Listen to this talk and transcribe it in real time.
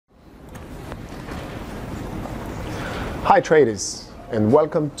Hi traders, and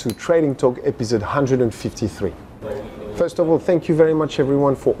welcome to Trading Talk episode 153. First of all, thank you very much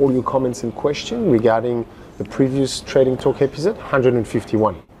everyone for all your comments and questions regarding the previous Trading Talk episode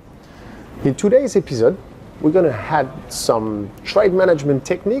 151. In today's episode, we're going to add some trade management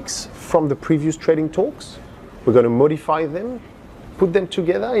techniques from the previous Trading Talks. We're going to modify them, put them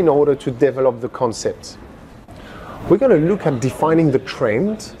together in order to develop the concept. We're going to look at defining the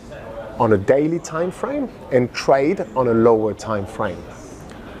trend on a daily time frame and trade on a lower time frame.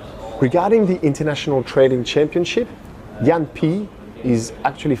 Regarding the International Trading Championship, Yan P is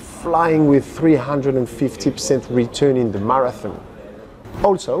actually flying with 350% return in the marathon.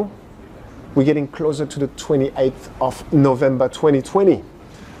 Also, we're getting closer to the 28th of November 2020,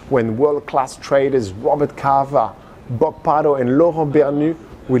 when world-class traders Robert Carver, Bob Pardo and Laurent Bernu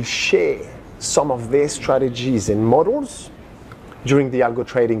will share some of their strategies and models during the Algo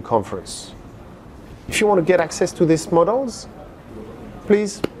Trading Conference. If you want to get access to these models,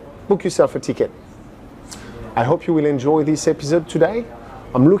 please book yourself a ticket. I hope you will enjoy this episode today.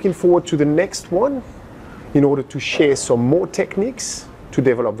 I'm looking forward to the next one in order to share some more techniques to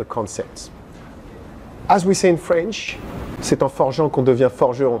develop the concepts. As we say in French, c'est en forgeant qu'on devient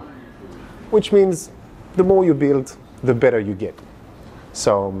forgeron, which means the more you build, the better you get.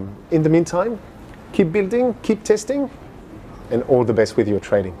 So in the meantime, keep building, keep testing, and all the best with your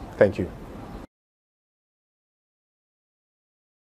trading. Thank you.